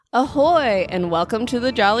Ahoy, and welcome to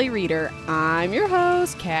the Jolly Reader. I'm your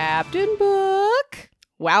host, Captain Book.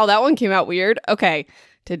 Wow, that one came out weird. Okay,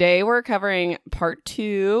 today we're covering part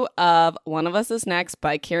 2 of One of Us is Next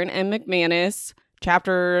by Karen M. McManus,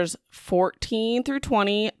 chapters 14 through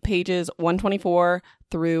 20, pages 124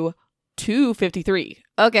 through 253.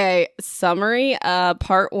 Okay, summary of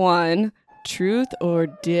part 1, Truth or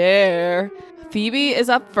Dare. Phoebe is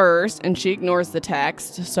up first, and she ignores the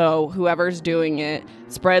text, so whoever's doing it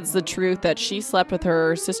spreads the truth that she slept with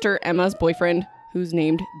her sister Emma's boyfriend, who's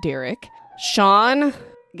named Derek. Sean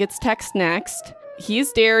gets text next.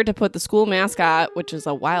 He's dared to put the school mascot, which is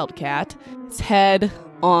a wildcat, his head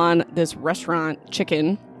on this restaurant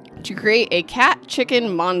chicken to create a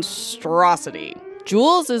cat-chicken monstrosity.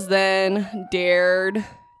 Jules is then dared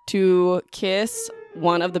to kiss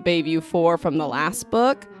one of the Bayview Four from the last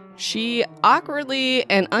book. She awkwardly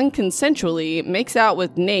and unconsensually makes out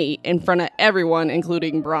with Nate in front of everyone,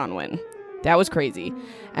 including Bronwyn. That was crazy.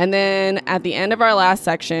 And then at the end of our last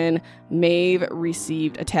section, Maeve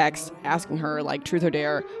received a text asking her, like, truth or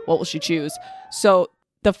dare, what will she choose? So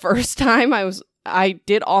the first time I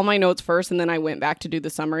did all my notes first, and then I went back to do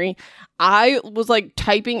the summary. I was like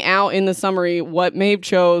typing out in the summary what Maeve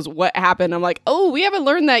chose, what happened. I'm like, oh, we haven't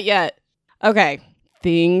learned that yet. Okay,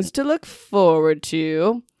 things to look forward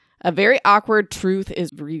to. A very awkward truth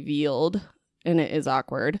is revealed, and it is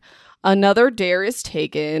awkward. Another dare is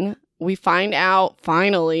taken. We find out,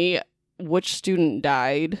 finally, which student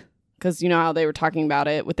died, because you know how they were talking about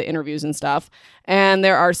it with the interviews and stuff. And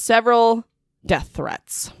there are several death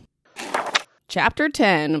threats. Chapter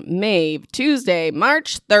 10, Maeve, Tuesday,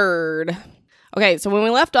 March 3rd. Okay, so when we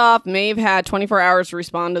left off, Maeve had 24 hours to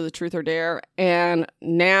respond to the truth or dare, and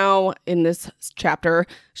now in this chapter,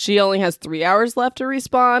 she only has 3 hours left to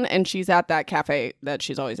respond, and she's at that cafe that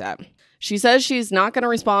she's always at. She says she's not going to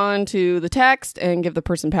respond to the text and give the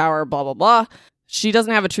person power, blah, blah, blah. She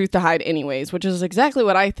doesn't have a truth to hide anyways, which is exactly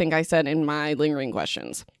what I think I said in my lingering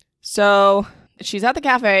questions. So she's at the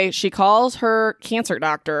cafe, she calls her cancer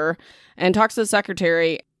doctor and talks to the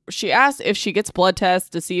secretary. She asks if she gets blood tests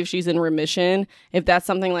to see if she's in remission, if that's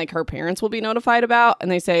something like her parents will be notified about.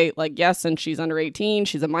 And they say, like, yes, since she's under 18,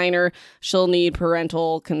 she's a minor, she'll need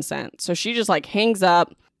parental consent. So she just like hangs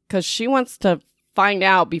up because she wants to find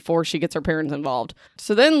out before she gets her parents involved.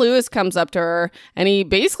 So then Lewis comes up to her and he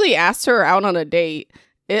basically asks her out on a date.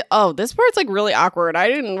 This part's like really awkward. I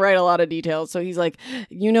didn't write a lot of details. So he's like,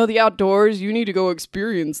 you know, the outdoors, you need to go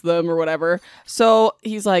experience them or whatever. So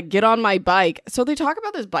he's like, get on my bike. So they talk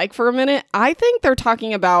about this bike for a minute. I think they're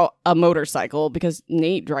talking about a motorcycle because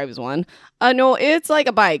Nate drives one. No, it's like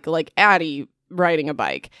a bike, like Addie riding a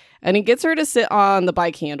bike. And he gets her to sit on the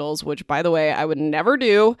bike handles, which, by the way, I would never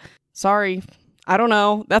do. Sorry. I don't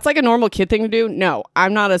know. That's like a normal kid thing to do. No,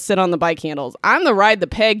 I'm not a sit on the bike handles. I'm the ride the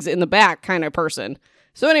pegs in the back kind of person.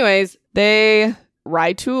 So anyways, they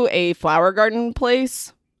ride to a flower garden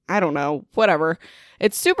place. I don't know, whatever.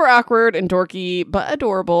 It's super awkward and dorky, but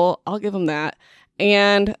adorable. I'll give them that.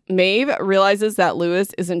 And Maeve realizes that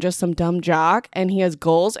Lewis isn't just some dumb jock and he has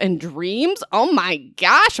goals and dreams. Oh my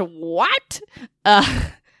gosh, what?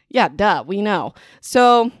 Yeah, duh, we know.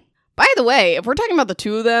 So, by the way, if we're talking about the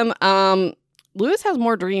two of them, Lewis has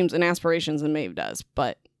more dreams and aspirations than Maeve does,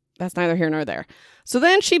 but that's neither here nor there. So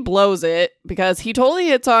then she blows it because he totally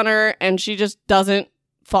hits on her and she just doesn't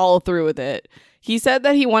follow through with it. He said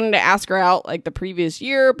that he wanted to ask her out like the previous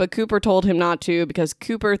year, but Cooper told him not to because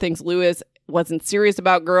Cooper thinks Lewis wasn't serious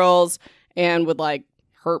about girls and would like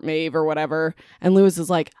hurt Maeve or whatever. And Lewis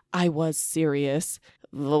is like, I was serious.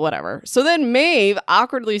 Whatever. So then Maeve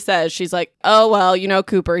awkwardly says, she's like, oh, well, you know,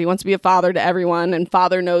 Cooper, he wants to be a father to everyone and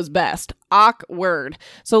father knows best. Awkward.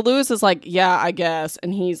 So Lewis is like, yeah, I guess.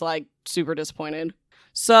 And he's like super disappointed.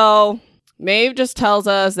 So Maeve just tells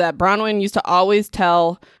us that Bronwyn used to always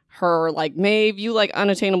tell her, like, Maeve, you like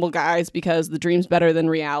unattainable guys because the dream's better than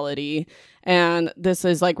reality. And this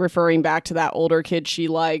is like referring back to that older kid she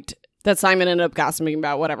liked that Simon ended up gossiping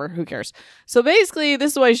about, whatever, who cares? So basically,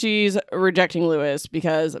 this is why she's rejecting Lewis,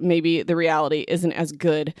 because maybe the reality isn't as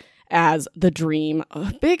good as the dream.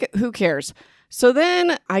 Big who cares? So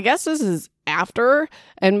then, I guess this is after,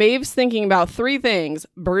 and Maeve's thinking about 3 things.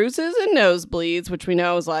 Bruises and nosebleeds, which we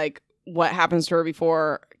know is like what happens to her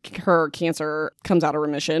before her cancer comes out of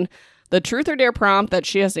remission. The truth or dare prompt that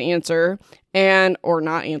she has to answer, or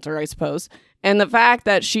not answer, I suppose. And the fact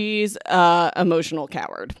that she's an emotional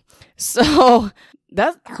coward. So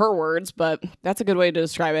that's her words, but that's a good way to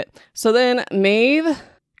describe it. So then Maeve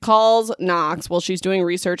calls Knox while she's doing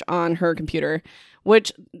research on her computer,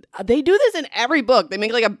 which they do this in every book. They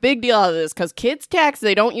make like a big deal out of this because kids text,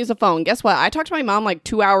 they don't use a phone. Guess what? I talk to my mom like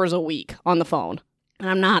 2 hours a week on the phone. And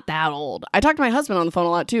I'm not that old. I talk to my husband on the phone a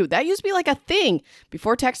lot too. That used to be like a thing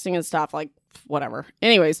before texting and stuff, like whatever.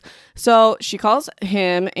 Anyways, so she calls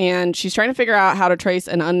him and she's trying to figure out how to trace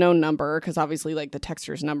an unknown number because obviously like the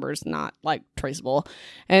texter's number is not like traceable.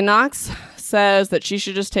 And Knox says that she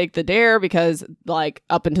should just take the dare because like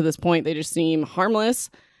up until this point, they just seem harmless.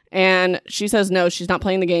 And she says, no, she's not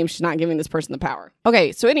playing the game. She's not giving this person the power.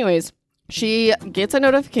 Okay, so anyways, she gets a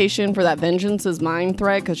notification for that Vengeance is Mine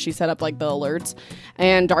thread because she set up like the alerts.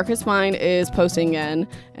 And Darkest Mind is posting again.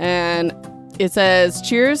 And it says,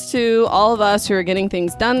 cheers to all of us who are getting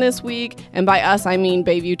things done this week. And by us, I mean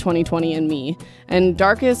Bayview 2020 and me. And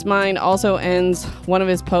Darkest Mind also ends one of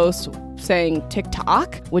his posts saying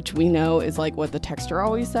TikTok, which we know is like what the texter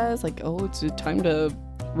always says. Like, oh, it's time to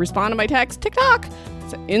respond to my text. TikTok.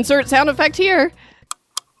 So insert sound effect here.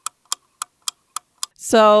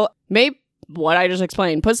 So Maeve, what I just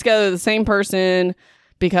explained, puts together the same person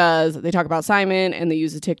because they talk about Simon and they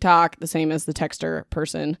use the TikTok the same as the texter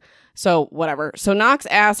person. So whatever. So Knox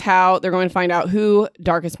asks how they're going to find out who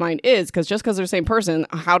Darkest Mind is because just because they're the same person,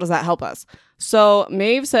 how does that help us? So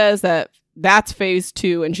Maeve says that that's phase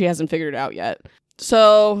 2 and she hasn't figured it out yet.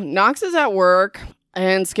 So Knox is at work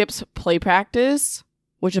and skips play practice,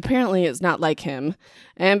 which apparently is not like him.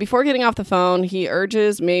 And before getting off the phone, he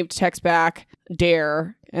urges Maeve to text back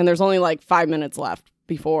dare. And there's only like 5 minutes left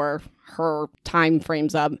before her time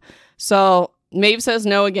frames up. So Maeve says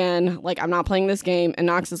no again. Like, I'm not playing this game. And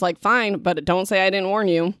Knox is like, fine, but don't say I didn't warn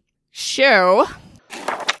you. Show.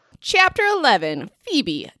 Chapter 11.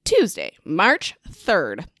 Phoebe. Tuesday, March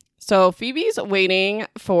 3rd. So Phoebe's waiting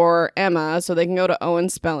for Emma so they can go to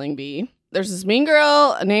Owen's spelling bee. There's this mean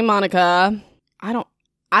girl named Monica. I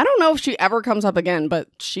don't know if she ever comes up again, but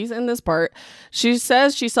she's in this part. She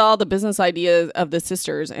says she saw the business ideas of the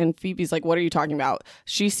sisters, and Phoebe's like, what are you talking about?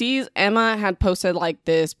 She sees Emma had posted like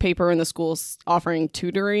this paper in the school offering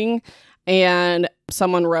tutoring, and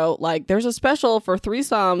someone wrote like, there's a special for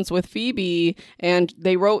threesomes with Phoebe, and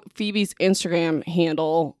they wrote Phoebe's Instagram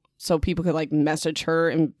handle so people could like message her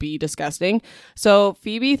and be disgusting. So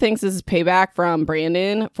Phoebe thinks this is payback from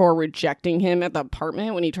Brandon for rejecting him at the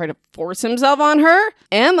apartment when he tried to force himself on her.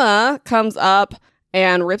 Emma comes up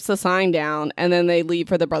and rips the sign down, and then they leave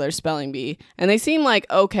for the brothers' spelling bee. And they seem like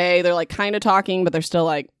okay. They're like kind of talking, but they're still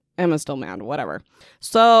like, Emma's still mad, whatever.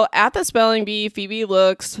 So at the spelling bee, Phoebe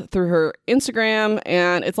looks through her Instagram,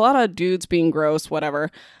 and it's a lot of dudes being gross,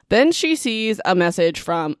 whatever. Then she sees a message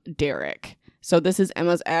from Derek. So this is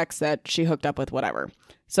Emma's ex that she hooked up with, whatever.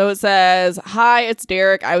 So it says, hi, it's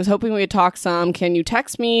Derek. I was hoping we could talk some. Can you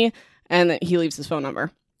text me? And then he leaves his phone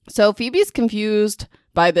number. So Phoebe's confused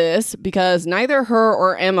by this because neither her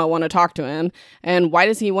or Emma want to talk to him. And why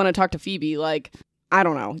does he want to talk to Phoebe? Like, I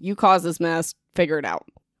don't know. You caused this mess. Figure it out.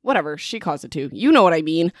 Whatever. She caused it too. You know what I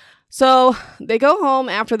mean. So they go home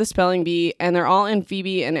after the spelling bee and they're all in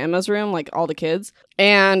Phoebe and Emma's room, like all the kids.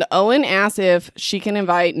 And Owen asks if she can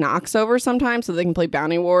invite Knox over sometime so they can play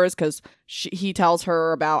Bounty Wars because he tells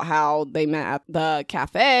her about how they met at the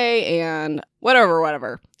cafe and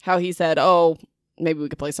whatever. How he said, oh, maybe we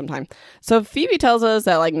could play sometime. So Phoebe tells us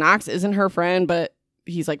that like Knox isn't her friend, but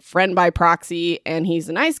he's like friend by proxy and he's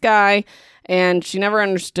a nice guy. And she never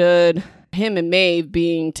understood him and Maeve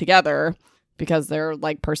being together because they're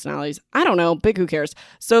like personalities. I don't know. Big who cares.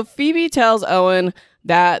 So Phoebe tells Owen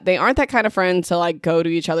that they aren't that kind of friends to like go to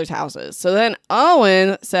each other's houses. So then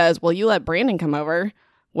Owen says, well, you let Brandon come over,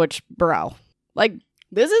 which, bro, like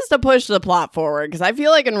this is to push the plot forward because I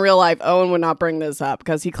feel like in real life, Owen would not bring this up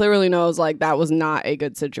because he clearly knows like that was not a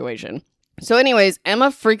good situation. So anyways,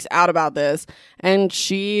 Emma freaks out about this and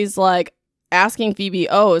she's like, asking Phoebe,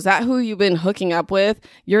 oh, is that who you've been hooking up with?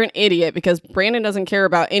 You're an idiot because Brandon doesn't care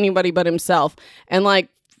about anybody but himself. And like,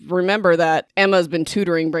 remember that Emma's been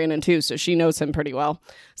tutoring Brandon too, so she knows him pretty well.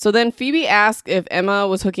 So then Phoebe asks if Emma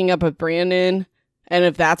was hooking up with Brandon and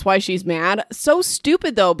if that's why she's mad. So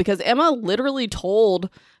stupid though, because Emma literally told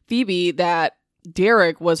Phoebe that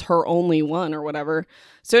Derek was her only one or whatever.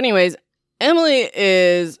 So anyways, Emma,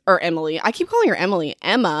 I keep calling her Emily.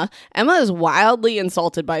 Emma is wildly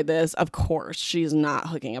insulted by this. Of course, she's not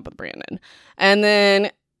hooking up with Brandon. And then,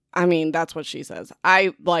 I mean, that's what she says.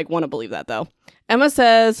 I like want to believe that though. Emma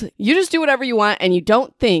says, you just do whatever you want and you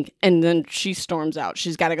don't think. And then she storms out.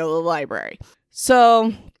 She's got to go to the library.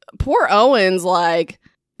 So poor Owen's like,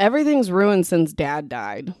 everything's ruined since Dad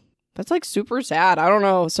died. That's like super sad. I don't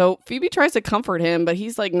know. So Phoebe tries to comfort him, but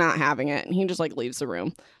he's like not having it. And he just like leaves the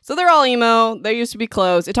room. So they're all emo. They used to be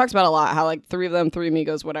close. It talks about a lot how like three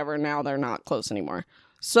amigos, whatever. Now they're not close anymore.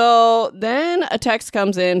 So then a text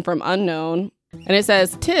comes in from unknown And it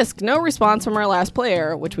says, Tisk, no response from our last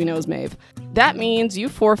player, which we know is Maeve. That means you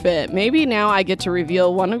forfeit. Maybe now I get to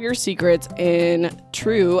reveal one of your secrets in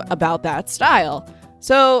True about that style.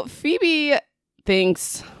 So Phoebe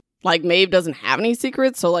thinks like Maeve doesn't have any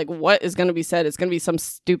secrets. So like what is going to be said? It's going to be some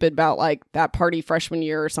stupid about like that party freshman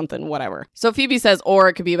year or something, whatever. So Phoebe says, or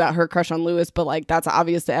it could be about her crush on Lewis, but like that's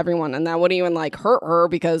obvious to everyone. And that wouldn't even like hurt her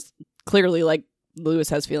because clearly like Lewis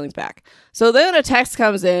has feelings back. So then a text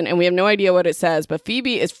comes in and we have no idea what it says, but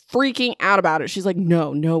Phoebe is freaking out about it. She's like,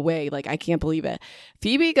 no way. Like, I can't believe it.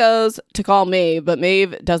 Phoebe goes to call Maeve, but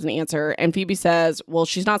Maeve doesn't answer. And Phoebe says, well,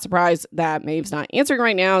 she's not surprised that Maeve's not answering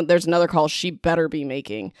right now. There's another call she better be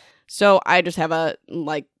making. So I just have a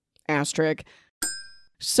like asterisk.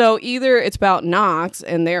 So either it's about Knox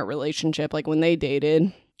and their relationship, like when they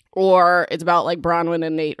dated, or it's about like Bronwyn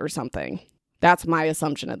and Nate or something. That's my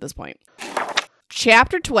assumption at this point.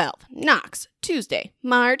 Chapter 12, Knox, Tuesday,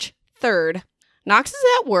 March 3rd. Knox is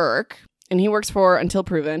at work, and he works for Until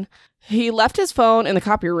Proven. He left his phone in the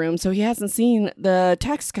copier room, so he hasn't seen the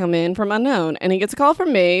text come in from unknown. And he gets a call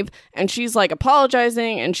from Maeve, and she's like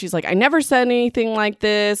apologizing, and she's like, I never said anything like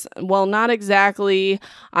this. Well, not exactly.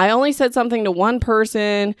 I only said something to one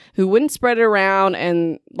person who wouldn't spread it around,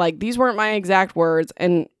 and like these weren't my exact words.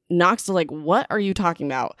 And Knox is like, what are you talking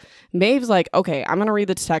about? Maeve's like, okay, I'm going to read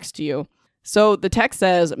the text to you. So the text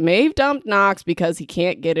says, Maeve dumped Knox because he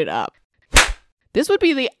can't get it up. This would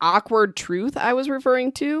be the awkward truth I was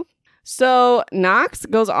referring to. So Knox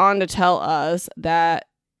goes on to tell us that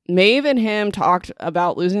Maeve and him talked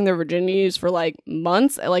about losing their virginities for like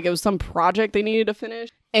months. Like it was some project they needed to finish.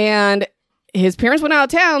 And his parents went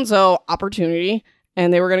out of town, so opportunity,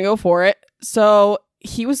 and they were going to go for it. So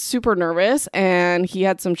he was super nervous and he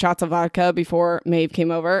had some shots of vodka before Maeve came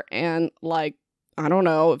over. And like, I don't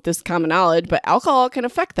know if this is common knowledge, but alcohol can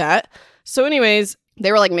affect that. So anyways,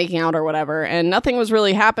 they were like making out or whatever, and nothing was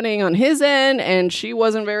really happening on his end, and she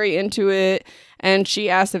wasn't very into it. And she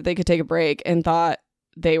asked if they could take a break and thought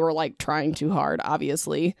they were like trying too hard,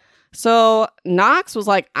 obviously. So Knox was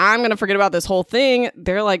like, I'm going to forget about this whole thing.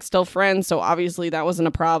 They're like still friends, so obviously that wasn't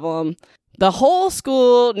a problem. The whole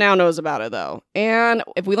school now knows about it, though. And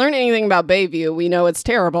if we learn anything about Bayview, we know it's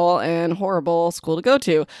terrible and horrible school to go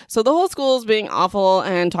to. So the whole school is being awful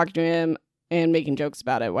and talking to him and making jokes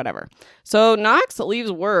about it, whatever. So Knox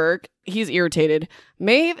leaves work. He's irritated.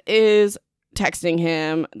 Maeve is texting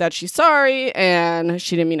him that she's sorry and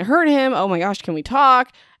she didn't mean to hurt him. Oh my gosh, can we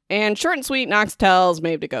talk? And short and sweet, Knox tells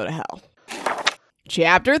Maeve to go to hell.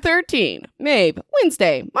 Chapter 13, Maeve,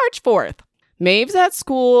 Wednesday, March 4th. Maeve's at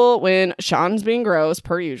school when Sean's being gross,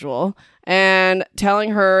 per usual, and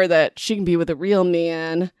telling her that she can be with a real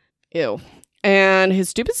man. Ew. And his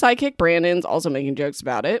stupid sidekick, Brandon's, also making jokes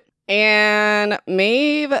about it. And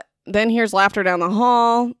Maeve then hears laughter down the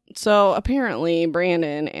hall. So apparently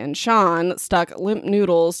Brandon and Sean stuck limp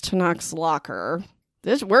noodles to Knox's locker.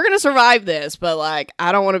 We're going to survive this, but like,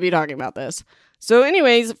 I don't want to be talking about this. So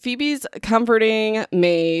anyways, Phoebe's comforting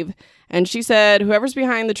Maeve, and she said, whoever's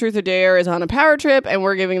behind the truth or dare is on a power trip, and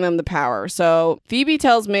we're giving them the power. So Phoebe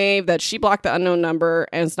tells Maeve that she blocked the unknown number,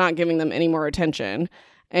 and it's not giving them any more attention.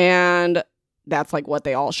 And that's like what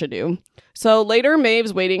they all should do. So later,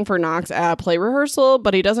 Maeve's waiting for Knox at play rehearsal,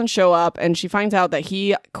 but he doesn't show up, and she finds out that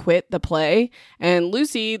he quit the play. And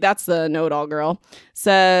Lucy, that's the know-it-all girl,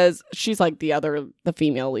 says, she's like the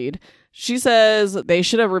female lead. She says they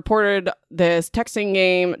should have reported this texting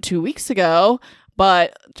game 2 weeks ago,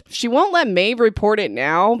 but she won't let Maeve report it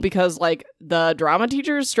now because, like, the drama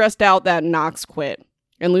teacher is stressed out that Knox quit,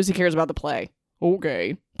 and Lucy cares about the play.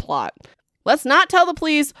 Okay, plot. Let's not tell the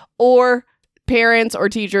police or parents or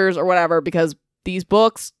teachers or whatever because these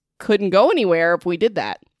books couldn't go anywhere if we did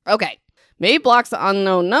that. Okay, Maeve blocks the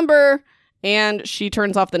unknown number, and she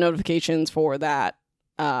turns off the notifications for that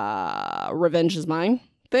Revenge is Mine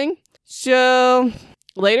thing. So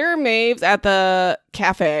later, Maeve's at the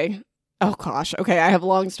cafe. Oh gosh. Okay, I have a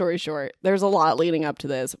long story short. There's a lot leading up to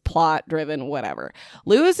this. Plot driven, whatever.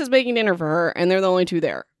 Lewis is making dinner for her, and they're the only two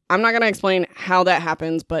there. I'm not going to explain how that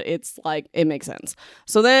happens, but it's like, it makes sense.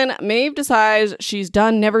 So then Maeve decides she's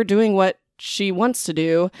done never doing what she wants to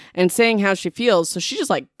do and saying how she feels. So she just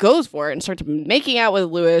like goes for it and starts making out with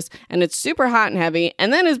Lewis, and it's super hot and heavy.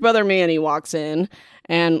 And then his brother Manny walks in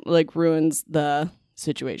and like ruins the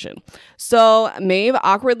situation. So Maeve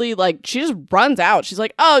awkwardly, like, she just runs out. She's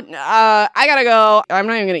like, oh, I gotta go. I'm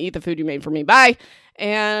not even gonna eat the food you made for me. Bye.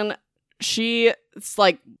 And she's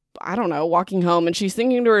like, I don't know, walking home, and she's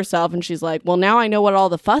thinking to herself, and she's like, well, now I know what all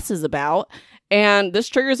the fuss is about. And this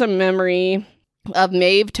triggers a memory of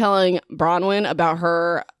Maeve telling Bronwyn about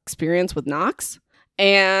her experience with Knox.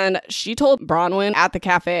 And she told Bronwyn at the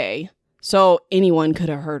cafe So anyone could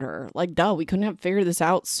have heard her. Like, duh, we couldn't have figured this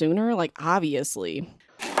out sooner? Like, obviously.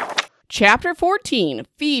 Chapter 14,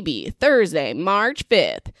 Phoebe, Thursday, March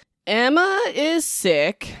 5th. Emma is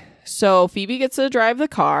sick, so Phoebe gets to drive the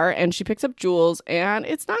car, and she picks up Jules, and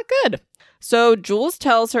it's not good. So Jules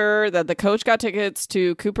tells her that the coach got tickets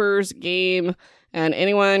to Cooper's game, and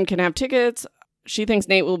anyone can have tickets. She thinks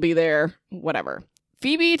Nate will be there, whatever.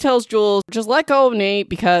 Phoebe tells Jules, just let go of Nate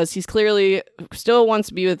because he's clearly still wants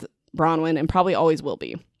to be with Bronwyn and probably always will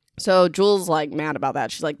be. So Jules like mad about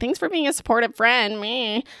that. She's like, thanks for being a supportive friend.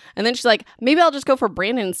 Meh. And then she's like, maybe I'll just go for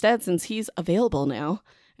Brandon instead since he's available now.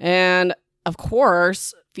 And of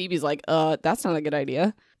course, Phoebe's like, that's not a good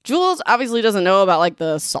idea. Jules obviously doesn't know about like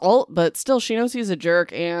the assault, but still she knows he's a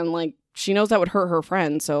jerk and like she knows that would hurt her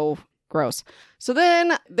friend. So gross. So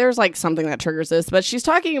then there's like something that triggers this, but she's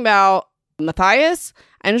talking about Matthias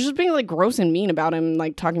and just being like gross and mean about him,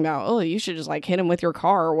 like talking about, oh, you should just like hit him with your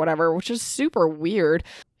car or whatever, which is super weird.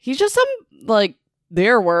 He's just some like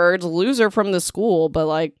their words loser from the school, but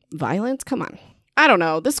like violence, come on. I don't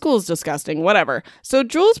know. This school is disgusting. Whatever. So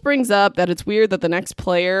Jules brings up that it's weird that the next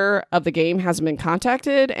player of the game hasn't been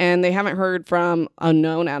contacted and they haven't heard from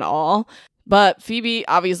unknown at all. But Phoebe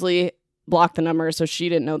obviously blocked the number, so she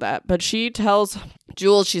didn't know that. But she tells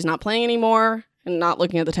Jules she's not playing anymore and not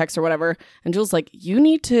looking at the text or whatever. And Jules like, you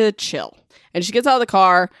need to chill. And she gets out of the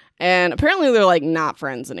car and apparently they're like not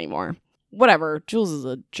friends anymore. Whatever, Jules is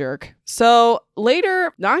a jerk. So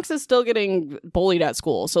later, Knox is still getting bullied at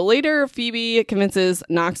school. So later, Phoebe convinces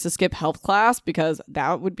Knox to skip health class because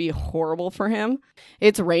that would be horrible for him.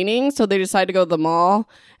 It's raining, so they decide to go to the mall.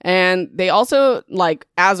 And they also, like,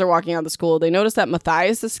 as they're walking out of the school, they notice that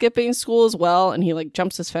Matthias is skipping school as well. And he, like,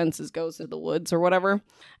 jumps his fences, goes to the woods or whatever.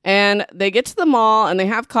 And they get to the mall and they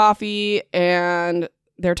have coffee and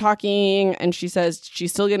they're talking, and she says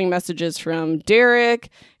she's still getting messages from Derek.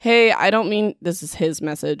 Hey, I don't mean, this is his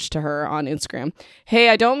message to her on Instagram. Hey,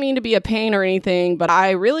 I don't mean to be a pain or anything, but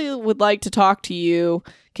I really would like to talk to you.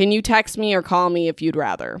 Can you text me or call me if you'd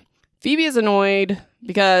rather? Phoebe is annoyed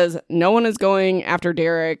because no one is going after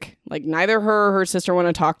Derek. Like, neither her or her sister want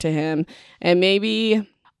to talk to him. And maybe...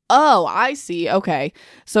 Oh, I see. Okay.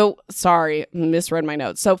 So, sorry, misread my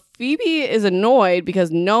notes. So, Phoebe is annoyed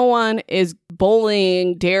because no one is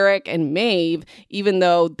bullying Derek and Maeve, even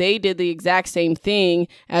though they did the exact same thing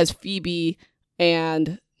as Phoebe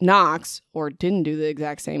and Knox, or didn't do the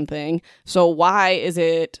exact same thing. So, why is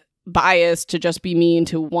it biased to just be mean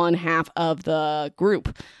to one half of the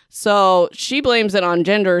group? So she blames it on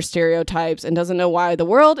gender stereotypes and doesn't know why the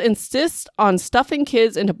world insists on stuffing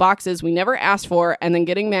kids into boxes we never asked for and then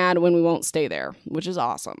getting mad when we won't stay there, which is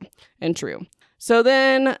awesome and true. So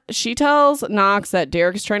then she tells Knox that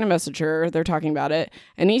Derek is trying to message her. They're talking about it.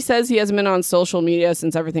 And he says he hasn't been on social media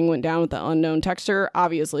since everything went down with the unknown texter,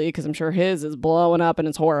 obviously, because I'm sure his is blowing up and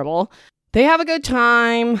it's horrible. They have a good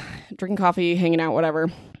time, drinking coffee, hanging out,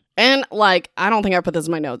 whatever. And, like, I don't think I put this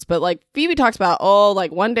in my notes, but, like, Phoebe talks about, oh,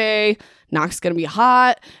 like, one day Knox is going to be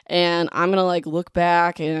hot, and I'm going to, like, look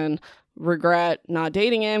back and regret not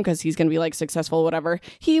dating him because he's going to be, like, successful, whatever.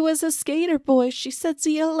 He was a skater boy. She said,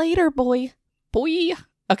 see you later, boy. Boy.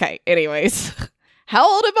 Okay, anyways. How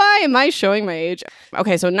old am I? Am I showing my age?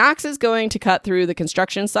 Okay, so Knox is going to cut through the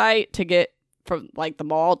construction site to get from, like, the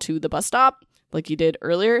mall to the bus stop, like you did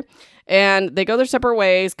earlier. And they go their separate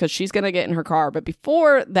ways because she's going to get in her car. But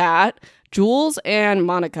before that, Jules and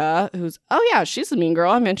Monica, who's, oh yeah, she's the mean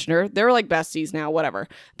girl. I mentioned her. They're like besties now, whatever.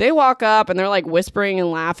 They walk up and they're like whispering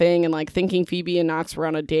and laughing and like thinking Phoebe and Knox were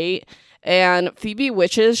on a date. And Phoebe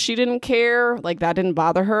wishes she didn't care. Like that didn't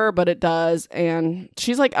bother her, but it does. And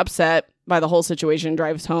she's like upset by the whole situation,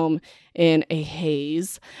 drives home in a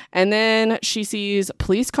haze. And then she sees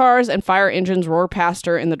police cars and fire engines roar past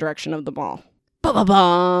her in the direction of the mall.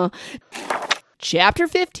 Ba-ba-ba. Chapter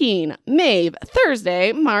 15, Maeve,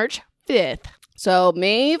 Thursday, March 5th. So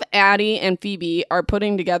Maeve, Addie, and Phoebe are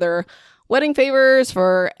putting together wedding favors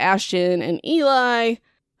for Ashton and Eli.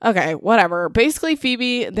 Okay, whatever. Basically,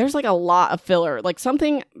 Phoebe, there's like a lot of filler. Like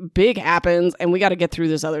something big happens and we got to get through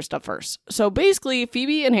this other stuff first. So basically,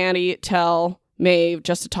 Phoebe and Addie tell Maeve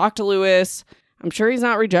just to talk to Lewis. I'm sure he's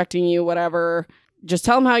not rejecting you, whatever. Just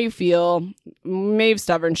tell him how you feel. Maeve's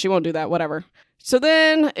stubborn. She won't do that, whatever. So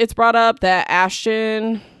then it's brought up that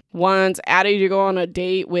Ashton wants Addie to go on a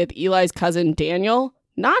date with Eli's cousin, Daniel.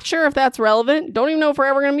 Not sure if that's relevant. Don't even know if we're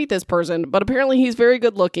ever going to meet this person, but apparently he's very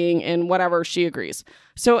good looking and whatever, she agrees.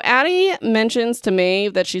 So Addie mentions to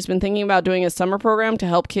Maeve that she's been thinking about doing a summer program to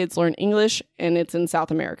help kids learn English, and it's in South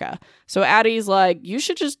America. So Addie's like, you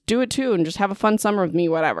should just do it too and just have a fun summer with me,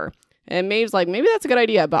 whatever. And Maeve's like, maybe that's a good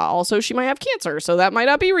idea, but also she might have cancer, so that might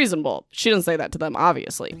not be reasonable. She doesn't say that to them,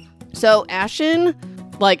 obviously. So Ashton,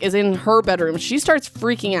 like, is in her bedroom. She starts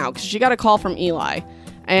freaking out because she got a call from Eli.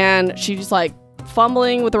 And she's like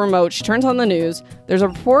fumbling with the remote. She turns on the news. There's a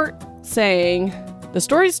report saying the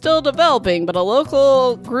story's still developing, but a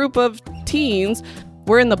local group of teens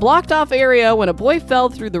were in the blocked off area when a boy fell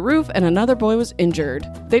through the roof and another boy was injured.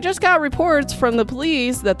 They just got reports from the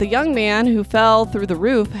police that the young man who fell through the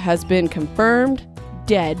roof has been confirmed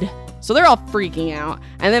dead. So they're all freaking out.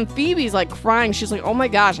 And then Phoebe's like crying. She's like, oh my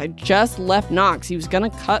gosh, I just left Knox. He was going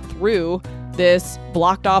to cut through this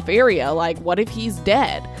blocked off area. Like, what if he's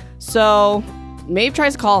dead? So Maeve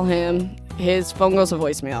tries to call him. His phone goes to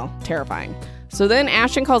voicemail. Terrifying. So then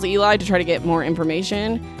Ashton calls Eli to try to get more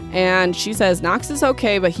information. And she says Knox is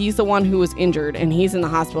okay, but he's the one who was injured and he's in the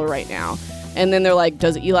hospital right now. And then they're like,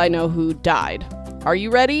 does Eli know who died? Are you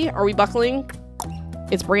ready? Are we buckling?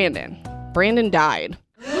 It's Brandon. Brandon died.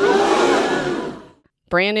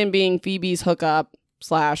 Brandon being Phoebe's hookup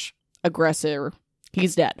 / aggressor.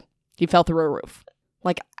 He's dead. He fell through a roof.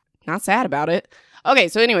 Like, not sad about it. Okay,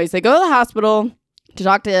 so anyways, they go to the hospital to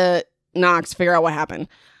talk to Knox, figure out what happened.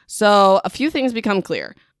 So a few things become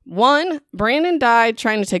clear. 1, Brandon died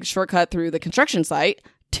trying to take a shortcut through the construction site.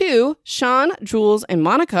 2, Sean, Jules, and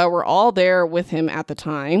Monica were all there with him at the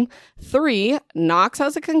time. 3, Knox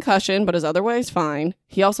has a concussion but is otherwise fine.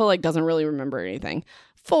 He also doesn't really remember anything.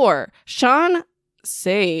 4, Sean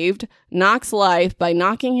saved Knox's life by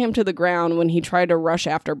knocking him to the ground when he tried to rush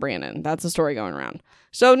after Brandon. That's the story going around.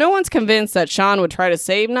 So no one's convinced that Sean would try to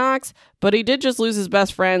save Knox, but he did just lose his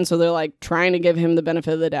best friend, so they're trying to give him the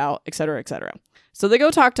benefit of the doubt, etc., etc. So they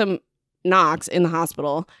go talk to Knox in the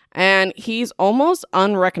hospital, and he's almost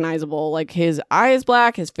unrecognizable. His eye is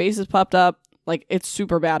black, his face is puffed up. It's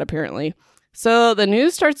super bad, apparently. So the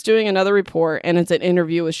news starts doing another report, and it's an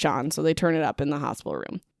interview with Sean, so they turn it up in the hospital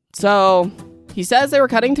room. So he says they were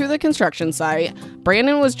cutting through the construction site.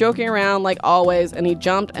 Brandon was joking around like always, and he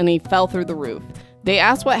jumped and he fell through the roof. They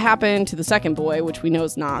asked what happened to the second boy, which we know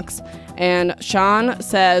is Knox, and Sean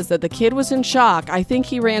says that the kid was in shock. I think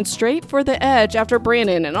he ran straight for the edge after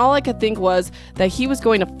Brandon, and all I could think was that he was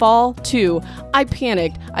going to fall too. I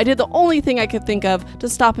panicked. I did the only thing I could think of to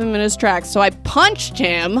stop him in his tracks, so I punched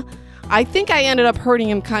him. I think I ended up hurting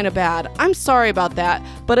him kind of bad. I'm sorry about that,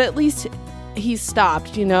 but at least he's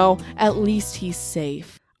stopped, At least he's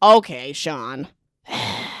safe. Okay, Sean.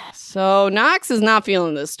 So Knox is not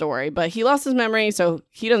feeling this story, but he lost his memory, so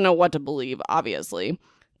he doesn't know what to believe, obviously.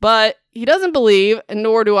 But he doesn't believe, and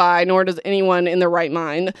nor do I, nor does anyone in their right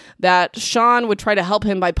mind, that Sean would try to help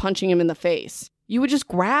him by punching him in the face. You would just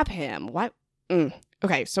grab him. What?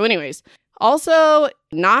 Okay, so anyways. Also,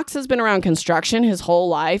 Knox has been around construction his whole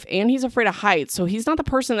life, and he's afraid of heights, so he's not the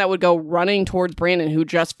person that would go running towards Brandon who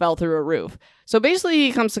just fell through a roof. So basically,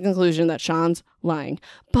 he comes to the conclusion that Sean's lying.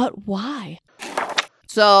 But why?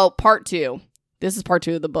 So, part 2. This is part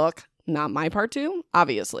 2 of the book. Not my part 2,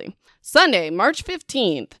 obviously. Sunday, March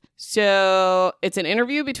 15th. So, it's an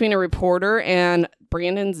interview between a reporter and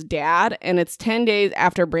Brandon's dad, and it's 10 days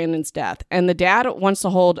after Brandon's death. And the dad wants to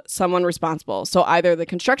hold someone responsible. So, either the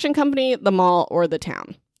construction company, the mall, or the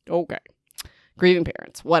town. Okay. Grieving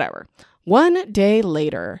parents, whatever. 1 day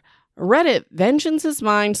later, Reddit Vengeance is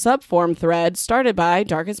Mine subforum thread started by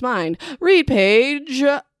Darkest Mind. Read page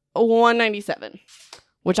 197.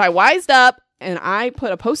 Which I wised up, and I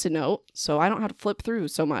put a Post-it note, so I don't have to flip through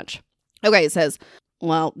so much. Okay, it says,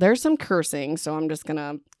 well, there's some cursing, so I'm just going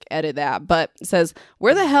to edit that. But it says,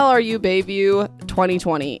 where the hell are you, Bayview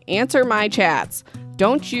 2020? Answer my chats.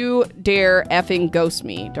 Don't you dare effing ghost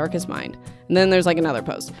me, Darkest Mind. And then there's another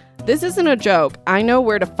post. This isn't a joke. I know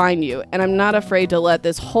where to find you, and I'm not afraid to let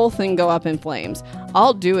this whole thing go up in flames.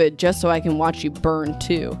 I'll do it just so I can watch you burn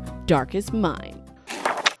too. Darkest Mind.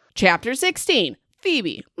 Chapter 16.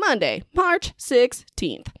 Phoebe, Monday, March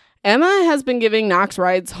 16th. Emma has been giving Knox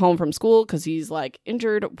rides home from school because he's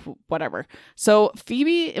injured, whatever. So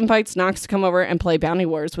Phoebe invites Knox to come over and play Bounty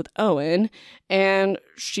Wars with Owen. And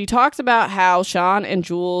she talks about how Sean and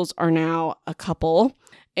Jules are now a couple.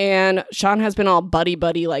 And Sean has been all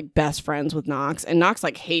buddy-buddy, best friends with Knox. And Knox,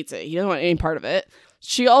 hates it. He doesn't want any part of it.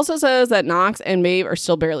 She also says that Knox and Maeve are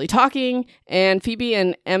still barely talking. And Phoebe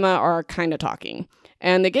and Emma are kind of talking.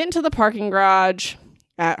 And they get into the parking garage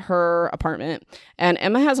at her apartment, and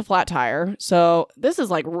Emma has a flat tire. So this is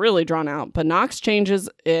really drawn out, but Knox changes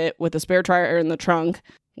it with a spare tire in the trunk,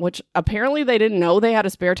 which apparently they didn't know they had a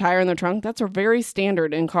spare tire in the trunk. That's very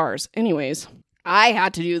standard in cars. Anyways, I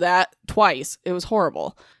had to do that twice. It was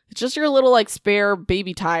horrible. It's just your little spare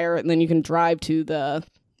baby tire, and then you can drive to the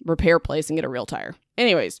repair place and get a real tire.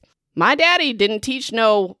 Anyways, my daddy didn't teach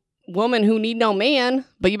no woman who need no man,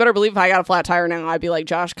 but you better believe if I got a flat tire now, I'd be like,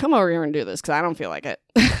 Josh, come over here and do this because I don't feel like it.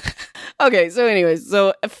 Okay, so anyways,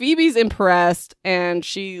 so Phoebe's impressed and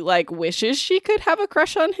she like wishes she could have a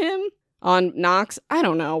crush on him, on Knox. I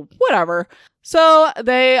don't know, whatever. So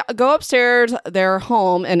they go upstairs, their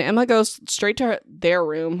home, and Emma goes straight to their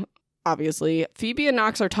room, obviously. Phoebe and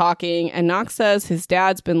Knox are talking, and Knox says his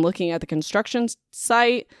dad's been looking at the construction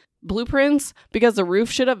site blueprints because the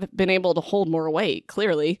roof should have been able to hold more weight,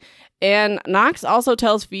 clearly. And Knox also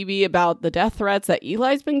tells Phoebe about the death threats that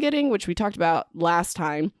Eli's been getting, which we talked about last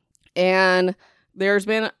time. And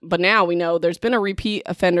but now we know there's been a repeat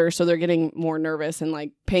offender, so they're getting more nervous and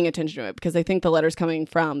like paying attention to it because they think the letter's coming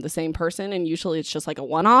from the same person, and usually it's just like a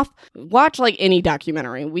one-off. Watch like any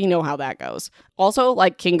documentary. We know how that goes. Also,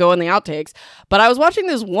 like can go in the outtakes. But I was watching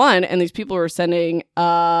this one, and these people were sending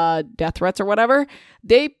death threats or whatever.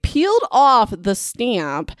 They peeled off the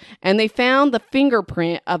stamp, and they found the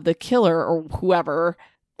fingerprint of the killer or whoever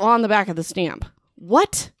on the back of the stamp.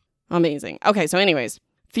 What? Amazing. Okay, so anyways.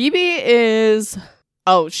 Phoebe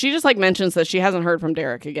she just like mentions that she hasn't heard from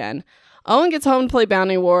Derek again. Owen gets home to play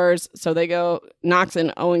Bounty Wars, so Knox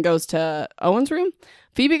and Owen goes to Owen's room.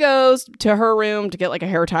 Phoebe goes to her room to get like a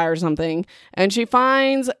hair tie or something, and she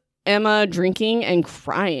finds Emma drinking and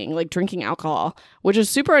crying, like drinking alcohol, which is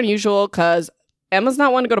super unusual because Emma's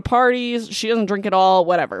not one to go to parties. She doesn't drink at all,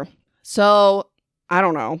 whatever. So I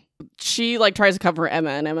don't know. She like tries to cover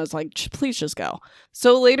Emma, and Emma's like, please just go.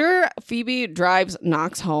 So later, Phoebe drives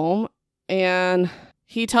Knox home, and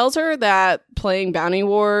he tells her that playing Bounty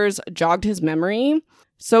Wars jogged his memory.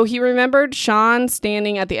 So he remembered Sean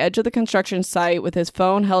standing at the edge of the construction site with his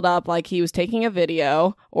phone held up like he was taking a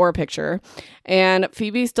video or a picture. And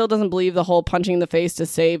Phoebe still doesn't believe the whole punching the face to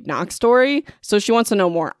save Knox story. So she wants to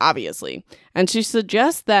know more, obviously. And she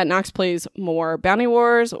suggests that Knox plays more Bounty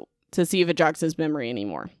Wars to see if it jogs his memory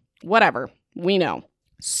anymore. Whatever. We know.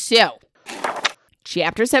 So,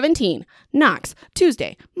 Chapter 17. Knox,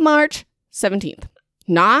 Tuesday, March 17th.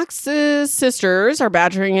 Knox's sisters are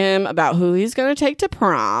badgering him about who he's going to take to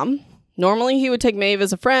prom. Normally, he would take Maeve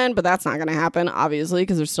as a friend, but that's not going to happen, obviously,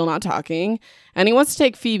 because they're still not talking. And he wants to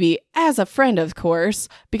take Phoebe as a friend, of course,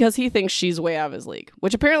 because he thinks she's way out of his league,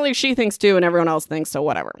 which apparently she thinks too, and everyone else thinks, so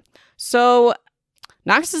whatever. So,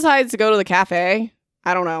 Knox decides to go to the cafe.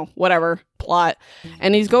 I don't know, whatever, plot.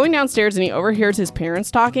 And he's going downstairs and he overhears his parents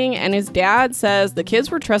talking, and his dad says the kids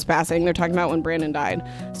were trespassing. They're talking about when Brandon died.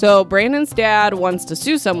 So Brandon's dad wants to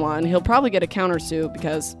sue someone. He'll probably get a countersuit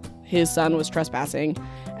because his son was trespassing.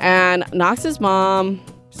 And Knox's mom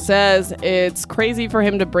says it's crazy for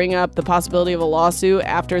him to bring up the possibility of a lawsuit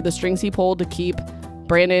after the strings he pulled to keep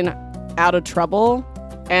Brandon out of trouble.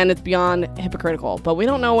 And it's beyond hypocritical. But we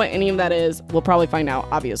don't know what any of that is. We'll probably find out,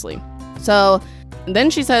 obviously. So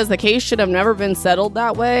then she says the case should have never been settled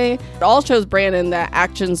that way. It all shows Brandon that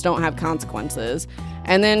actions don't have consequences.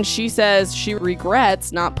 And then she says she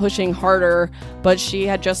regrets not pushing harder, but she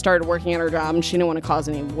had just started working at her job and she didn't want to cause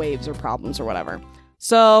any waves or problems or whatever.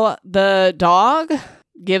 So the dog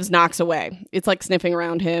gives Knox away. It's like sniffing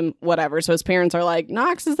around him, whatever. So his parents are like,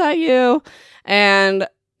 Knox, is that you? And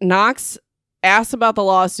Knox asks about the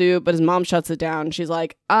lawsuit, but his mom shuts it down. She's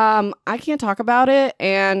like, I can't talk about it,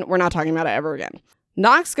 and we're not talking about it ever again.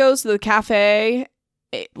 Knox goes to the cafe,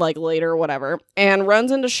 like later, whatever, and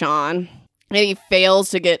runs into Sean, and he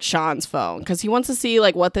fails to get Sean's phone because he wants to see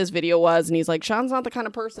like what this video was, and he's like, Sean's not the kind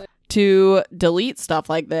of person to delete stuff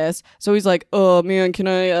like this. So he's like, oh man, can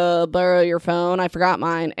I borrow your phone? I forgot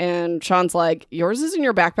mine. And Sean's like, yours is in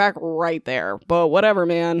your backpack right there, but whatever,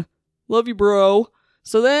 man. Love you, bro.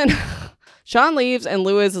 So then Sean leaves, and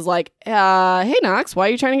Lewis is like, hey, Knox, why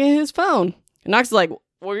are you trying to get his phone? And Knox is like,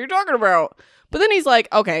 what are you talking about? But then he's like,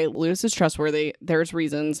 okay, Lewis is trustworthy. There's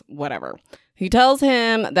reasons, whatever. He tells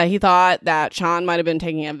him that he thought that Sean might have been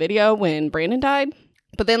taking a video when Brandon died.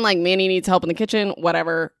 But then, like, Manny needs help in the kitchen,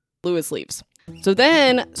 whatever. Lewis leaves. So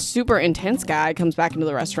then, super intense guy comes back into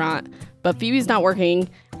the restaurant, but Phoebe's not working,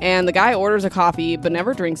 and the guy orders a coffee, but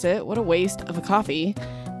never drinks it. What a waste of a coffee.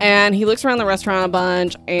 And he looks around the restaurant a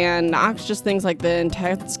bunch, and Knox just thinks like the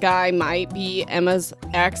intense guy might be Emma's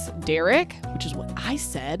ex, Derek, which is what I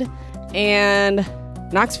said. And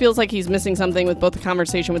Knox feels like he's missing something with both the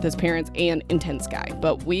conversation with his parents and intense guy.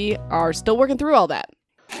 But we are still working through all that.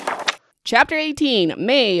 Chapter 18,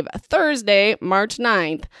 Maeve, Thursday, March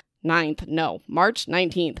 9th. March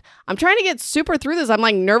 19th. I'm trying to get super through this. I'm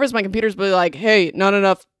like nervous. My computer's be like, hey, not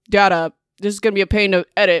enough data. This is going to be a pain to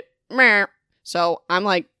edit. Meh. So I'm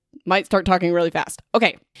like, might start talking really fast.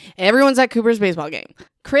 Okay. Everyone's at Cooper's baseball game.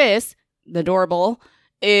 Chris, the doorbell,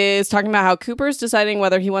 is talking about how Cooper's deciding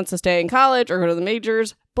whether he wants to stay in college or go to the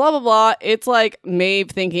majors. Blah, blah, blah. It's like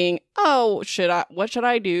Maeve thinking, oh, what should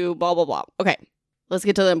I do? Blah, blah, blah. Okay. Let's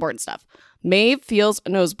get to the important stuff. Maeve feels a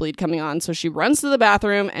nosebleed coming on, so she runs to the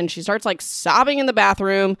bathroom and she starts like sobbing in the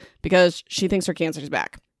bathroom because she thinks her cancer's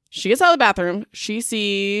back. She gets out of the bathroom. She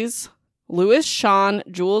sees Louis, Sean,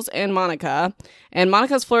 Jules, and Monica. And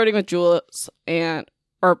Monica's flirting with Jules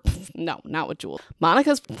not with Jules.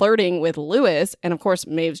 Monica's flirting with Louis, and of course,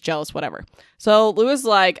 Maeve's jealous, whatever. So Louis is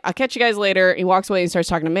like, I'll catch you guys later. He walks away and starts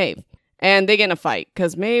talking to Maeve. And they get in a fight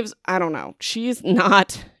because Maeve's, I don't know, she's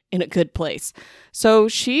not in a good place. So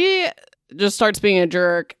she just starts being a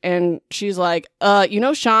jerk, and she's like,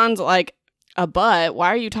 Sean's like a butt. Why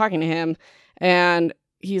are you talking to him? And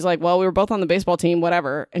he's like, well, we were both on the baseball team,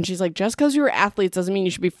 whatever. And she's like, just because you were athletes doesn't mean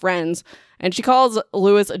you should be friends. And she calls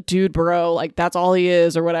Louis a dude bro, like that's all he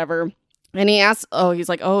is or whatever. And he's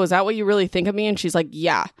like, oh, is that what you really think of me? And she's like,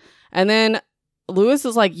 yeah. And then Louis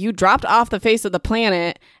is like, you dropped off the face of the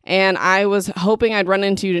planet, and I was hoping I'd run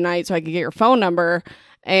into you tonight so I could get your phone number.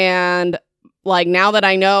 And like, now that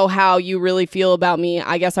I know how you really feel about me,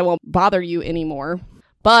 I guess I won't bother you anymore.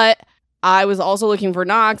 But I was also looking for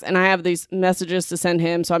Knox, and I have these messages to send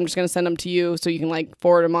him, so I'm just going to send them to you so you can like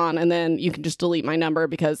forward them on, and then you can just delete my number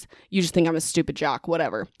because you just think I'm a stupid jock,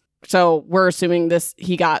 whatever. So we're assuming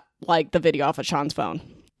he got like the video off of Sean's phone.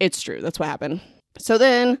 It's true. That's what happened. So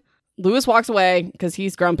then Louis walks away because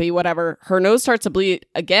he's grumpy, whatever. Her nose starts to bleed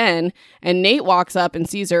again, and Nate walks up and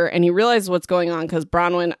sees her, and he realizes what's going on because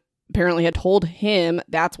Bronwyn apparently had told him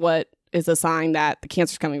that's what is a sign that the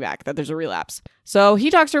cancer's coming back, that there's a relapse. So he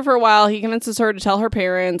talks to her for a while. He convinces her to tell her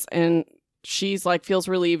parents, and she's like feels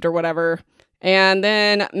relieved or whatever. And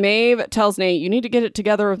then Maeve tells Nate, you need to get it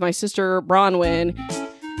together with my sister Bronwyn.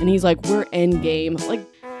 And he's like, we're endgame. Like,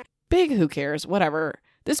 big who cares? Whatever.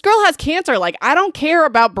 This girl has cancer. Like, I don't care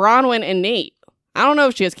about Bronwyn and Nate. I don't know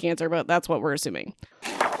if she has cancer, but that's what we're assuming.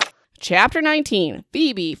 Chapter 19,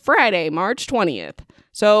 Phoebe, Friday, March 20th.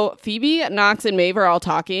 So Phoebe, Knox, and Maeve are all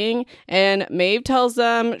talking, and Maeve tells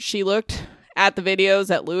them she looked at the videos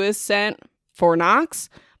that Louis sent for Knox,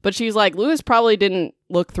 but she's like, Louis probably didn't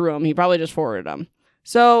look through them. He probably just forwarded them.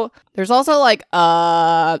 So there's also like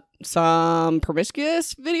some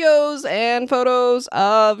promiscuous videos and photos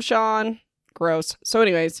of Sean. Gross. So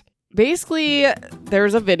anyways, basically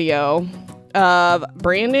there's a video of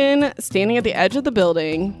Brandon standing at the edge of the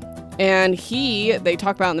building, and they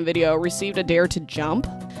talk about in the video, received a dare to jump.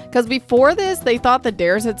 Because before this, they thought the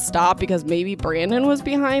dares had stopped because maybe Brandon was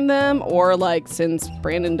behind them, or like since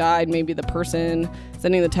Brandon died, maybe the person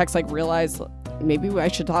sending the text like realized maybe I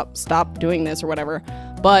should stop doing this or whatever.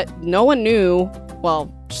 But no one knew.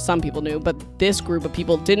 Well, some people knew, but this group of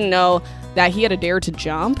people didn't know that he had a dare to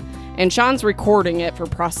jump. And Sean's recording it for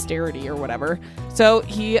posterity or whatever. So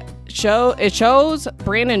it shows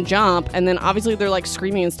Brandon jump, and then obviously they're like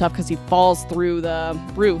screaming and stuff because he falls through the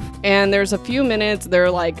roof. And there's a few minutes they're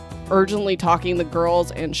like urgently talking, the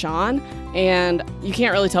girls and Sean, and you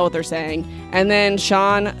can't really tell what they're saying. And then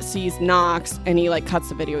Sean sees Knox, and he like cuts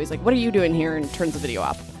the video. He's like, what are you doing here? And turns the video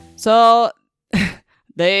off. So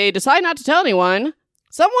they decide not to tell anyone.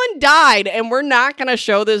 Someone died, and we're not going to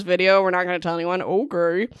show this video. We're not going to tell anyone.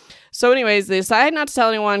 Okay. So anyways, they decide not to tell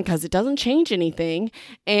anyone because it doesn't change anything.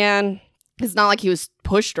 And it's not like he was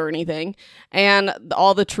pushed or anything. And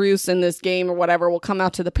all the truths in this game or whatever will come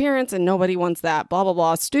out to the parents, and nobody wants that. Blah, blah,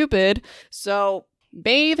 blah. Stupid. So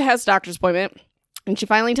Maeve has a doctor's appointment, and she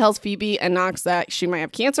finally tells Phoebe and Knox that she might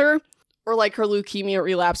have cancer or like her leukemia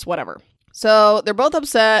relapse, whatever. So they're both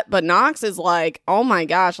upset, but Knox is like, oh my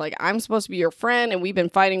gosh, like I'm supposed to be your friend and we've been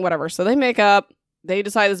fighting, whatever. So they make up. They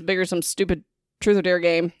decide this is bigger, some stupid truth or dare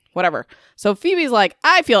game, whatever. So Phoebe's like,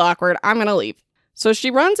 I feel awkward. I'm going to leave. So she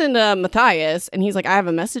runs into Matthias, and he's like, I have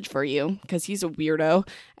a message for you, because he's a weirdo.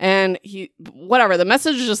 And the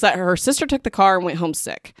message is just that her sister took the car and went home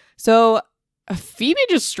sick. So Phoebe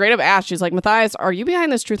just straight up asked, she's like, Matthias, are you behind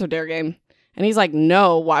this truth or dare game? And he's like,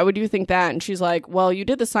 no, why would you think that? And she's like, well, you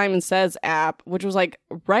did the Simon Says app, which was like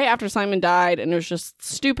right after Simon died. And it was just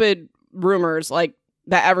stupid rumors like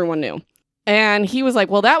that everyone knew. And he was like,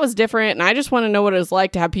 well, that was different. And I just want to know what it was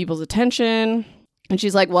like to have people's attention. And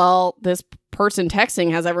she's like, well, this person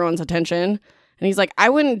texting has everyone's attention. And he's like, I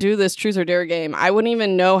wouldn't do this truth or dare game. I wouldn't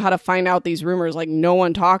even know how to find out these rumors. Like, no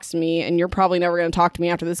one talks to me, and you're probably never going to talk to me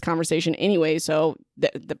after this conversation anyway. So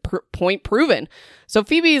the point proven. So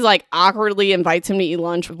Phoebe's like awkwardly invites him to eat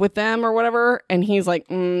lunch with them or whatever. And he's like,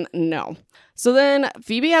 no. So then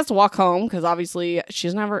Phoebe has to walk home because obviously she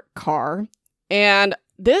doesn't have her car. And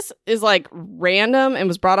this is like random and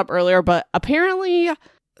was brought up earlier, but apparently,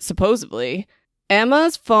 supposedly,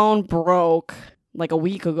 Emma's phone broke like a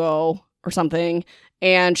week ago or something,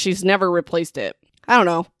 and she's never replaced it. I don't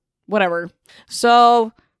know. Whatever.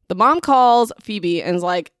 So the mom calls Phoebe and is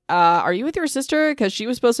like, are you with your sister? Because she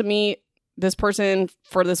was supposed to meet this person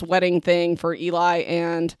for this wedding thing for Eli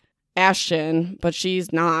and Ashton, but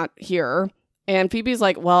she's not here. And Phoebe's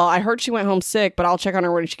like, well, I heard she went home sick, but I'll check on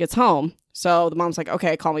her when she gets home. So the mom's like,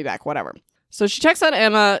 okay, call me back, whatever. So she checks on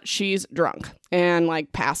Emma. She's drunk and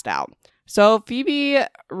like passed out. So Phoebe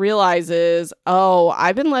realizes, oh,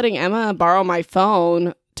 I've been letting Emma borrow my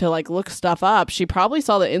phone to like look stuff up. She probably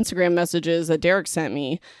saw the Instagram messages that Derek sent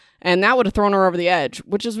me, and that would have thrown her over the edge,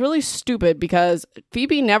 which is really stupid because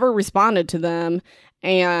Phoebe never responded to them.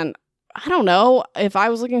 And I don't know, if I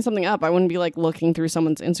was looking something up, I wouldn't be like looking through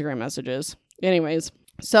someone's Instagram messages. Anyways,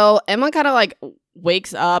 so Emma kind of like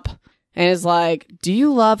wakes up and is like, do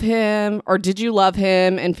you love him? Or did you love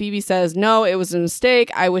him? And Phoebe says, no, it was a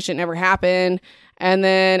mistake. I wish it never happened. And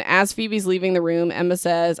then as Phoebe's leaving the room, Emma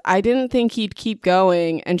says, I didn't think he'd keep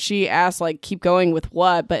going. And she asks, like, keep going with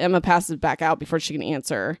what? But Emma passes back out before she can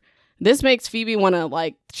answer. This makes Phoebe want to,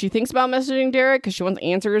 like, she thinks about messaging Derek because she wants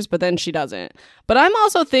answers, but then she doesn't. But I'm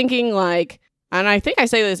also thinking, like, and I think I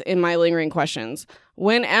say this in my lingering questions,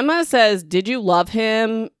 when Emma says, did you love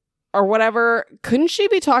him? Or whatever, couldn't she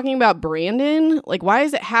be talking about Brandon? Like, why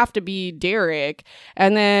does it have to be Derek?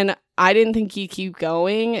 And then I didn't think he'd keep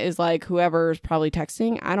going is like whoever's probably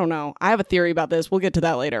texting. I don't know. I have a theory about this. We'll get to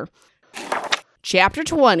that later. Chapter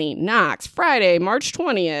 20, Knox, Friday, March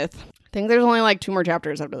 20th. I think there's only like 2 more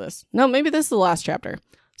chapters after this. No, maybe this is the last chapter.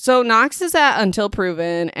 So Knox is at Until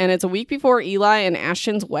Proven, and it's a week before Eli and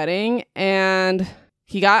Ashton's wedding, and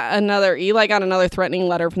Eli got another threatening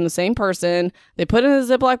letter from the same person. They put it in a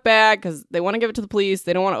Ziploc bag because they want to give it to the police.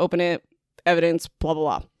 They don't want to open it. Evidence, blah,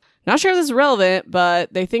 blah, blah. Not sure if this is relevant,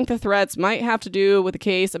 but they think the threats might have to do with a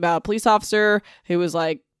case about a police officer who was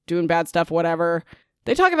like doing bad stuff, whatever.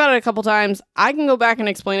 They talk about it a couple times. I can go back and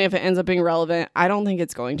explain it if it ends up being relevant. I don't think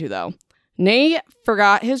it's going to, though. Nate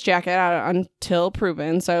forgot his jacket at Until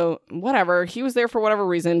Proven, so whatever. He was there for whatever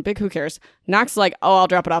reason. Big who cares. Knox is like, oh, I'll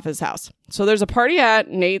drop it off at his house. So there's a party at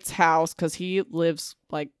Nate's house because he lives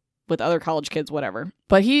like with other college kids, whatever.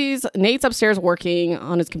 But Nate's upstairs working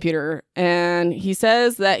on his computer, and he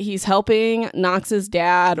says that he's helping Knox's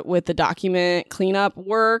dad with the document cleanup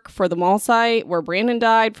work for the mall site where Brandon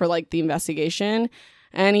died for like the investigation.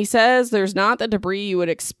 And he says there's not the debris you would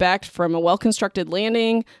expect from a well-constructed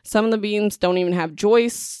landing. Some of the beams don't even have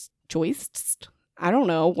joists? I don't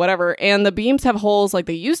know, whatever. And the beams have holes like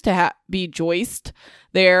they used to be joist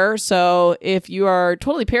there. So if you are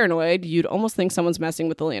totally paranoid, you'd almost think someone's messing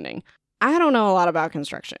with the landing. I don't know a lot about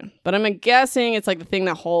construction, but I'm guessing it's like the thing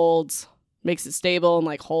that makes it stable and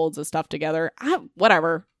like holds the stuff together.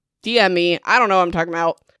 Whatever. DM me. I don't know what I'm talking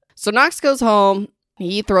about. So Knox goes home.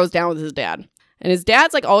 He throws down with his dad. And his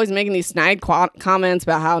dad's like always making these snide comments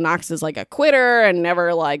about how Knox is like a quitter and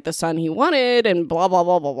never like the son he wanted and blah, blah,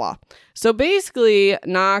 blah, blah, blah. So basically,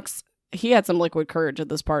 Knox, he had some liquid courage at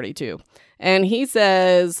this party too. And he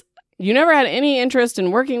says, you never had any interest in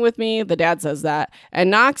working with me. The dad says that. And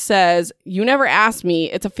Knox says, you never asked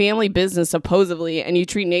me. It's a family business, supposedly. And you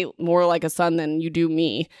treat Nate more like a son than you do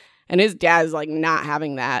me. And his dad is like not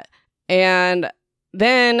having that. And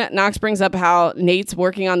then Knox brings up how Nate's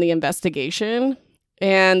working on the investigation,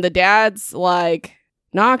 and the dad's like,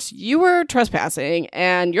 Knox, you were trespassing,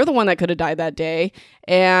 and you're the one that could have died that day,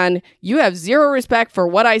 and you have zero respect for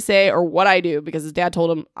what I say or what I do, because his dad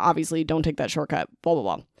told him, obviously, don't take that shortcut, blah, blah,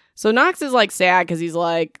 blah. So Knox is like sad because he's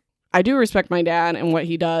like, I do respect my dad and what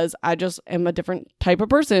he does. I just am a different type of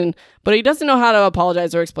person, but he doesn't know how to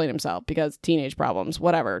apologize or explain himself because teenage problems,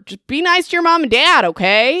 whatever. Just be nice to your mom and dad,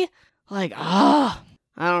 okay? Like, I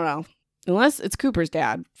don't know. Unless it's Cooper's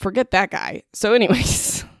dad. Forget that guy. So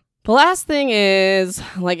anyways, the last thing is,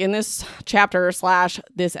 like in this chapter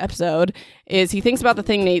 / this episode, is he thinks about the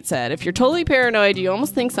thing Nate said. If you're totally paranoid, you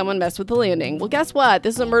almost think someone messed with the landing. Well, guess what?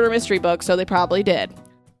 This is a murder mystery book, so they probably did.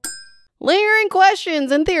 Lingering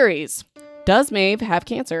questions and theories. Does Maeve have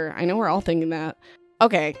cancer? I know we're all thinking that.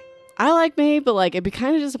 Okay. I like Maeve, but like it'd be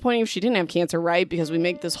kind of disappointing if she didn't have cancer, right? Because we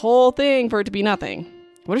make this whole thing for it to be nothing.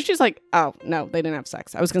 What if she's like, oh, no, they didn't have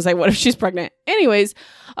sex. I was going to say, what if she's pregnant? Anyways,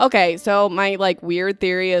 okay, so my like weird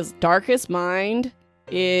theory is Darkest Mind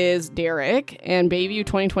is Derek and Bayview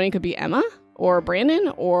 2020 could be Emma or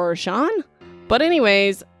Brandon or Sean. But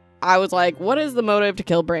anyways, I was like, what is the motive to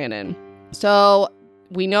kill Brandon? So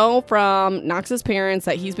we know from Knox's parents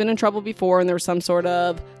that he's been in trouble before and there was some sort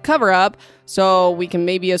of cover up. So we can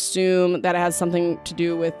maybe assume that it has something to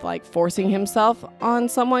do with like forcing himself on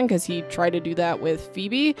someone because he tried to do that with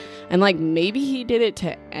Phoebe. And like maybe he did it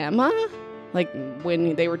to Emma, like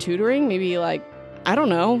when they were tutoring, maybe like, I don't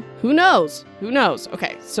know. Who knows?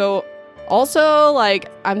 Okay. So also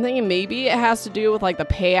like I'm thinking maybe it has to do with like the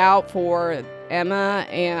payout for Emma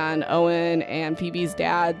and Owen and Phoebe's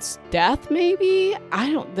dad's death, maybe?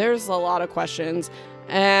 There's a lot of questions.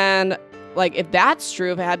 And like, if that's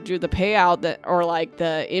true, if it had to do with the payout or like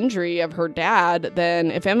the injury of her dad, then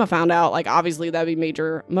if Emma found out, like, obviously that'd be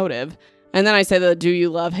major motive. And then I say do you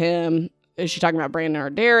love him? Is she talking about Brandon or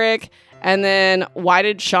Derek? And then why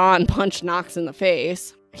did Sean punch Knox in the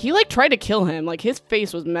face? He like tried to kill him. Like, his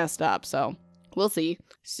face was messed up. So we'll see.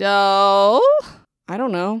 So I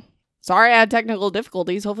don't know. Sorry I had technical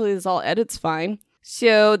difficulties. Hopefully this all edits fine.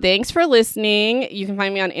 So thanks for listening. You can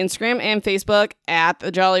find me on Instagram and Facebook at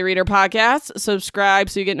the Jolly Reader Podcast. Subscribe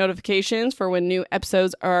so you get notifications for when new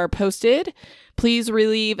episodes are posted. Please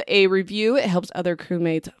leave a review. It helps other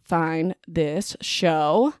crewmates find this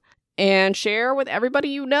show. And share with everybody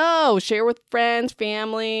you know. Share with friends,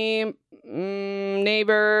 family,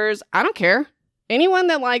 neighbors. I don't care. Anyone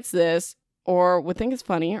that likes this or would think it's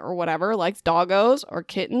funny or whatever, likes doggos or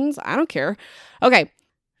kittens, I don't care. Okay.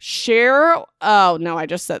 Share. Oh, no, I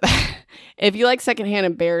just said that. If you like secondhand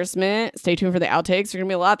embarrassment, stay tuned for the outtakes. There's going to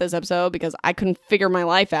be a lot this episode because I couldn't figure my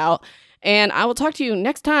life out. And I will talk to you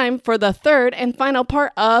next time for the third and final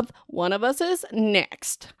part of One of Us is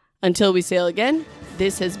Next. Until we sail again,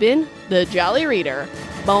 this has been the Jolly Reader.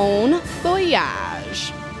 Bon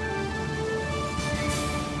voyage.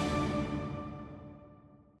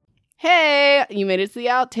 Hey, you made it to the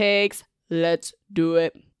outtakes. Let's do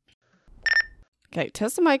it. Okay,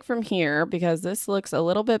 test the mic from here because this looks a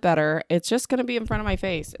little bit better. It's just going to be in front of my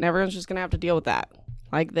face, and everyone's just going to have to deal with that.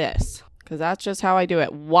 Like this, because that's just how I do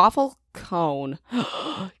it. Waffle cone.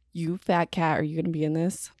 You fat cat, are you going to be in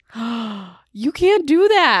this? You can't do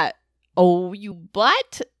that. Oh, you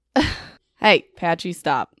butt. Hey, Patchy,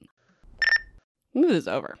 stop. Move this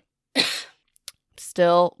over.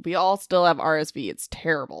 We all still have RSV. It's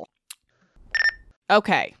terrible.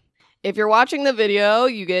 Okay. If you're watching the video,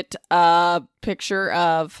 you get a picture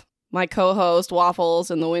of my co-host, Waffles,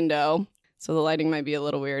 in the window. So the lighting might be a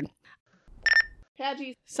little weird.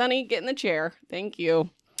 Patchy, Sunny, get in the chair. Thank you.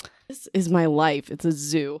 This is my life. It's a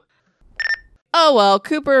zoo. Oh, well,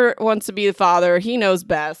 Cooper wants to be the father. He knows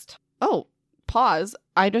best. Oh, pause.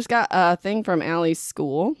 I just got a thing from Allie's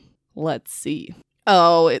school. Let's see.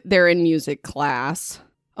 Oh, they're in music class.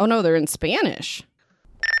 Oh, no, they're in Spanish.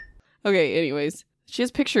 Okay, anyways. She has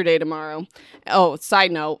picture day tomorrow. Oh,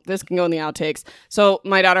 side note, this can go in the outtakes. So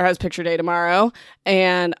my daughter has picture day tomorrow,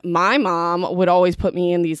 and my mom would always put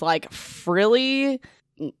me in these like frilly,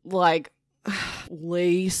 like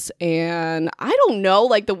lace and I don't know,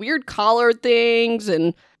 like the weird collar things.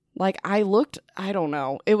 And like I don't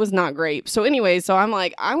know. It was not great. So anyway, so I'm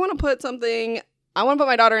like, I want to put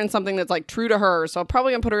my daughter in something that's like true to her. So I'm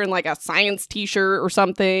probably gonna put her in like a science t-shirt or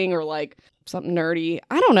something, or like something nerdy.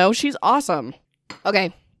 I don't know. She's awesome.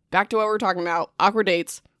 Okay, back to what we're talking about. Awkward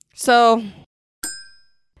dates. So,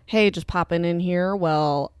 hey, just popping in here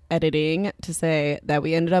while editing to say that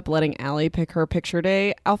we ended up letting Allie pick her picture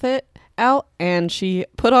day outfit out, and she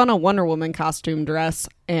put on a Wonder Woman costume dress,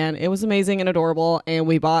 and it was amazing and adorable, and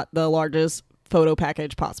we bought the largest photo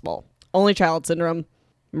package possible. Only child syndrome.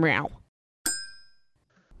 Meow.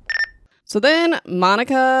 So then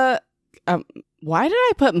Monica... why did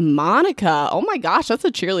I put Monica? Oh my gosh, that's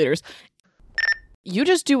the cheerleaders. You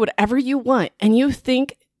just do whatever you want, and you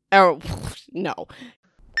think, oh, no.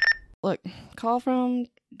 Look, call from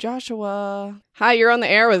Joshua. Hi, you're on the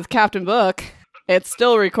air with Captain Book. It's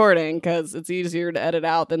still recording, because it's easier to edit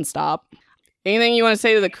out than stop. Anything you want to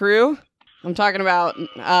say to the crew? I'm talking about,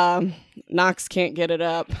 Knox can't get it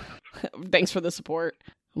up. Thanks for the support.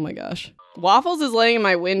 Oh my gosh. Waffles is laying in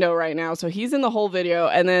my window right now, so he's in the whole video,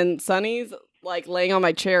 and then Sunny's, like, laying on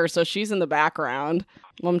my chair, so she's in the background.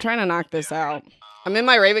 Well, I'm trying to knock this out. I'm in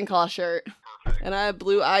my Ravenclaw shirt, and I have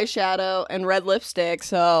blue eyeshadow and red lipstick,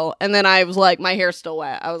 so... And then I was like, my hair's still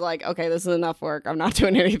wet. I was like, okay, this is enough work. I'm not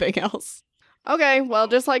doing anything else. Okay, well,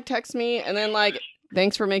 just, like, text me, and then, like,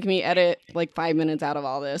 thanks for making me edit, like, 5 minutes out of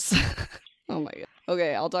all this. Oh, my God.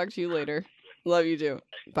 Okay, I'll talk to you later. Love you, too.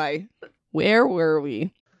 Bye. Where were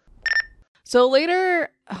we? So later...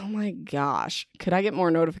 Oh, my gosh. Could I get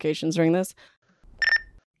more notifications during this?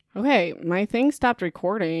 Okay, my thing stopped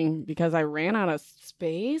recording because I ran out of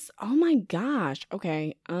space. Oh my gosh.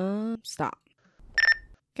 Okay, stop.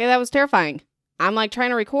 Okay, that was terrifying. I'm like trying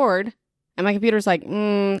to record and my computer's like,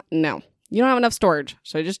 no, you don't have enough storage.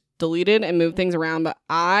 So I just deleted and moved things around, but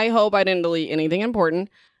I hope I didn't delete anything important.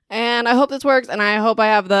 And I hope this works, and I hope I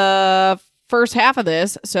have the first half of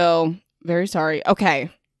this. So very sorry. Okay,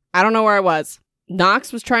 I don't know where I was.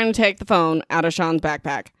 Knox was trying to take the phone out of Sean's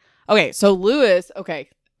backpack. Okay, so Lewis, okay.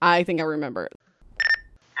 I think I remember.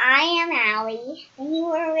 I am Allie, and you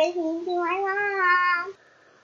were listening to my mom.